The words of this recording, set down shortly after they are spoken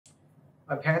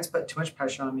My parents put too much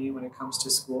pressure on me when it comes to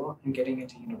school and getting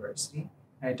into university,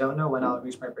 and I don't know when I'll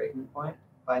reach my breaking point,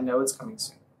 but I know it's coming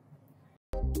soon.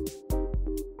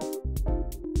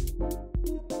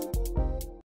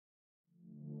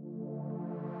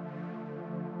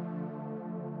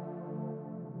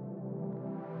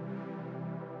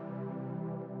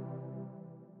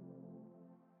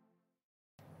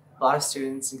 A lot of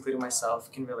students, including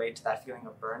myself, can relate to that feeling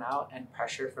of burnout and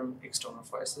pressure from external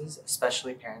forces,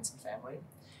 especially parents and family.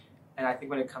 And I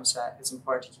think when it comes to that, it's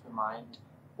important to keep in mind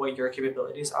what your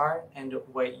capabilities are and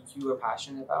what you are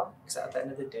passionate about, because at the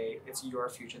end of the day, it's your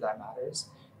future that matters.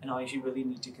 And all you really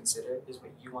need to consider is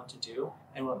what you want to do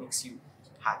and what makes you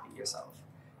happy yourself.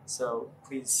 So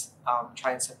please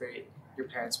try and separate your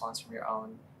parents' wants from your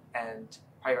own and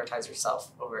prioritize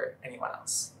yourself over anyone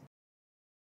else.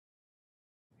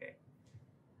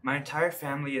 My entire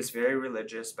family is very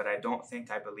religious, but I don't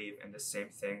think I believe in the same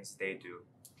things they do.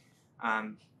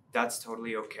 That's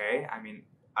totally okay. I mean,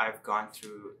 I've gone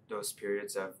through those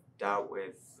periods of doubt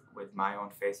with my own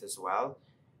faith as well.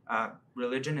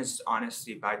 Religion is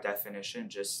honestly, by definition,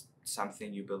 just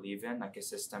something you believe in, like a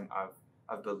system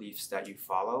of beliefs that you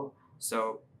follow.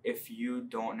 So if you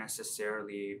don't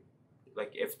necessarily,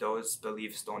 like if those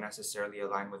beliefs don't necessarily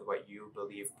align with what you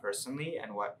believe personally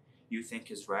and what you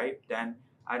think is right, then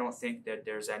I don't think that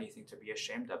there's anything to be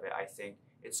ashamed of it. I think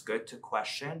it's good to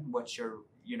question what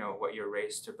you're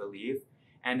raised to believe,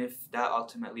 and if that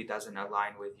ultimately doesn't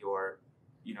align with your,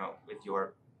 with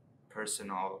your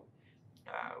personal,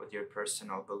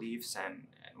 beliefs and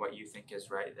what you think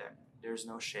is right, then there's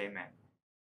no shame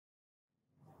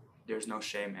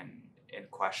in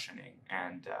questioning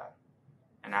and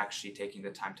actually taking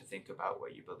the time to think about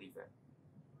what you believe in.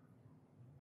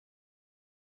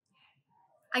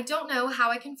 I don't know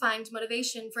how I can find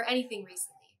motivation for anything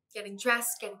recently. Getting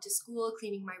dressed, getting to school,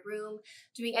 cleaning my room,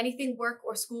 doing anything work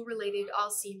or school related all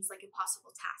seems like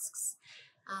impossible tasks.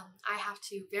 I have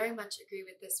to very much agree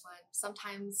with this one.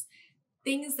 Sometimes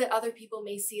things that other people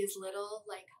may see as little,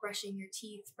 like brushing your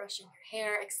teeth, brushing your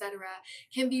hair, etc.,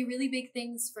 can be really big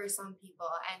things for some people.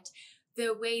 And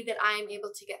the way that I'm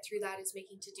able to get through that is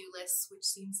making to-do lists, which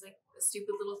seems like a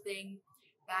stupid little thing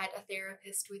that a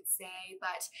therapist would say,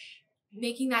 but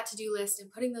making that to-do list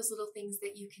and putting those little things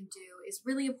that you can do is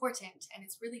really important, and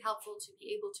it's really helpful to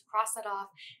be able to cross that off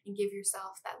and give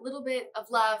yourself that little bit of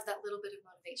love, that little bit of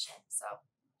motivation. So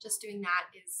just doing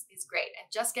that is great, and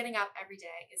just getting up every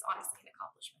day is honestly an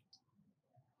accomplishment.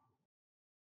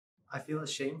 I feel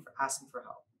ashamed for asking for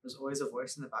help. There's always a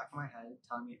voice in the back of my head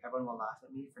telling me everyone will laugh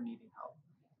at me for needing help,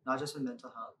 not just with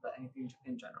mental health, but anything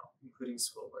in general, including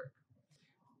schoolwork.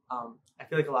 I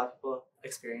feel like a lot of people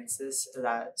experience this,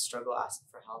 that struggle asking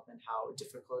for help and how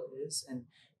difficult it is, and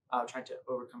trying to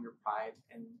overcome your pride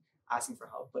and asking for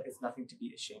help, but it's nothing to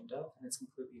be ashamed of, and it's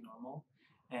completely normal.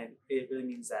 And it really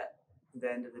means that at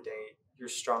the end of the day, you're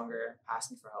stronger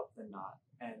asking for help than not,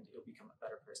 and you'll become a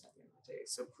better person at the end of the day.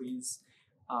 So please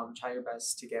try your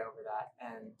best to get over that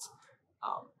and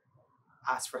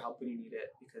ask for help when you need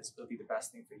it, because it'll be the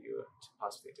best thing for you to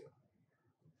possibly do.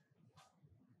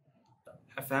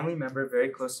 A family member very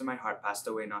close to my heart passed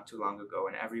away not too long ago,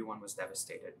 and everyone was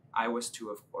devastated. I was too,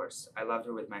 of course. I loved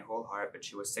her with my whole heart, but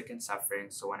she was sick and suffering,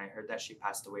 so when I heard that she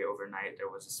passed away overnight, there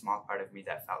was a small part of me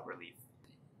that felt relief.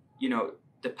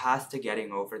 The path to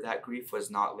getting over that grief was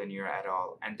not linear at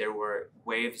all, and there were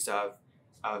waves of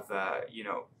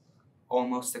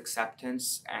almost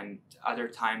acceptance, and other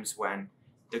times when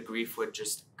the grief would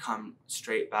just come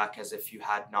straight back as if you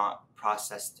had not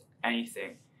processed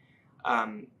anything.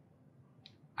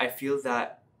 I feel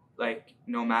that, like,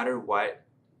 no matter what,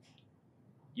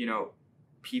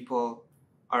 people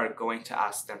are going to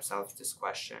ask themselves this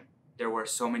question. There were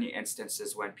so many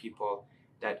instances when people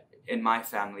that in my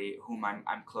family, whom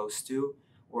I'm close to,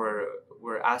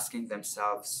 were asking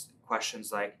themselves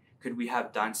questions like, could we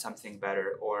have done something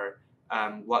better? Or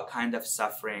what kind of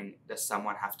suffering does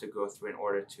someone have to go through in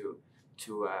order to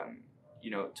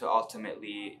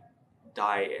ultimately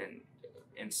die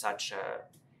in such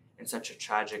a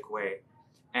tragic way?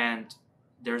 And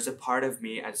there's a part of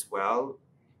me as well,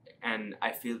 and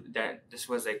I feel that this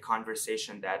was a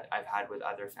conversation that I've had with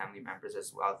other family members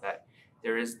as well, that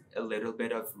there is a little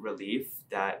bit of relief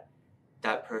that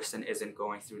that person isn't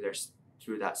going through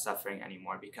that suffering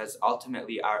anymore, because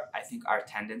ultimately I think our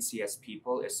tendency as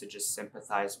people is to just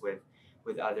sympathize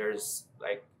with others,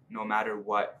 like, no matter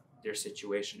what their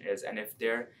situation is. And if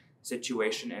their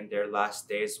situation in their last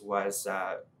days was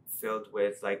filled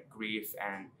with like grief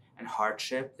and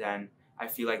hardship, then I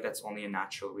feel like that's only a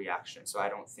natural reaction. So I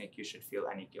don't think you should feel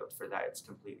any guilt for that. It's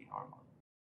completely normal.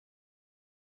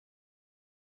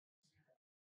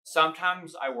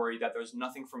 Sometimes I worry that there's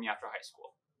nothing for me after high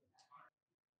school.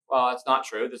 Well, that's not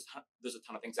true. There's a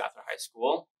ton of things after high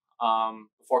school.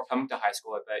 Before coming to high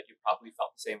school, I bet you probably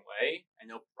felt the same way, and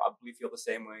you'll probably feel the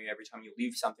same way every time you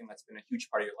leave something that's been a huge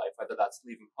part of your life, whether that's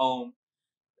leaving home,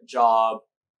 a job,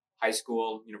 high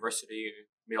school, university,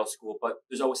 middle school, but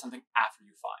there's always something after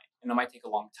you find. And it might take a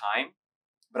long time,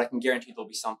 but I can guarantee there'll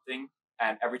be something,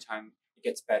 and every time it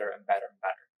gets better and better and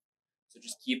better. So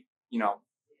just keep,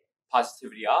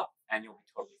 positivity up, and you'll be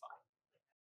totally fine.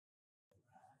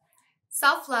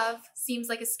 Self-love seems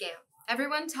like a scam.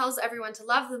 Everyone tells everyone to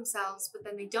love themselves, but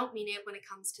then they don't mean it when it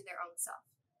comes to their own self.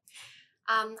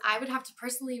 I would have to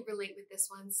personally relate with this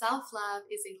one. Self-love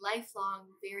is a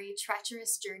lifelong, very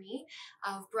treacherous journey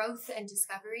of growth and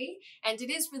discovery, and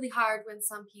it is really hard when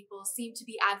some people seem to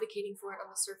be advocating for it on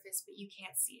the surface, but you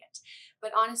can't see it.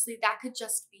 But honestly, that could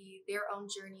just be their own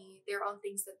journey, their own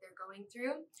things that they're going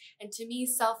through. And to me,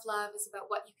 self-love is about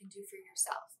what you can do for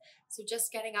yourself. So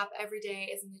just getting up every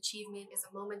day is an achievement, is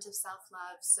a moment of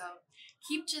self-love. So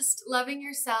keep just loving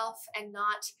yourself and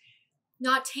not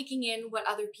taking in what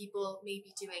other people may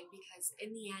be doing, because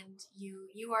in the end,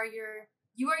 you are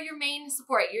your main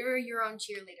support. You're your own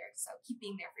cheerleader. So keep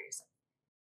being there for yourself.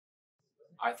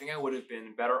 I think I would have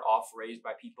been better off raised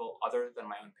by people other than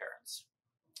my own parents.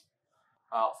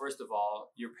 First of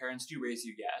all, your parents do raise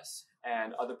you, yes,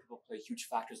 and other people play huge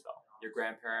factors though. Your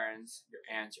grandparents, your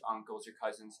aunts, your uncles, your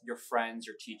cousins, your friends,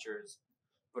 your teachers.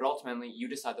 But ultimately, you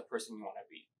decide the person you want to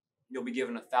be. You'll be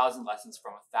given 1,000 lessons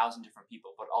from 1,000 different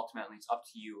people, but ultimately it's up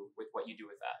to you with what you do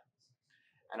with that.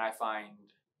 And I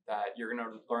find that you're going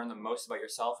to learn the most about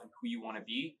yourself and who you want to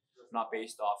be, not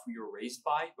based off who you're raised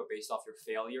by, but based off your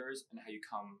failures and how you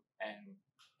come and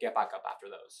get back up after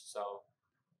those. So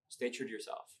stay true to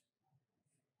yourself.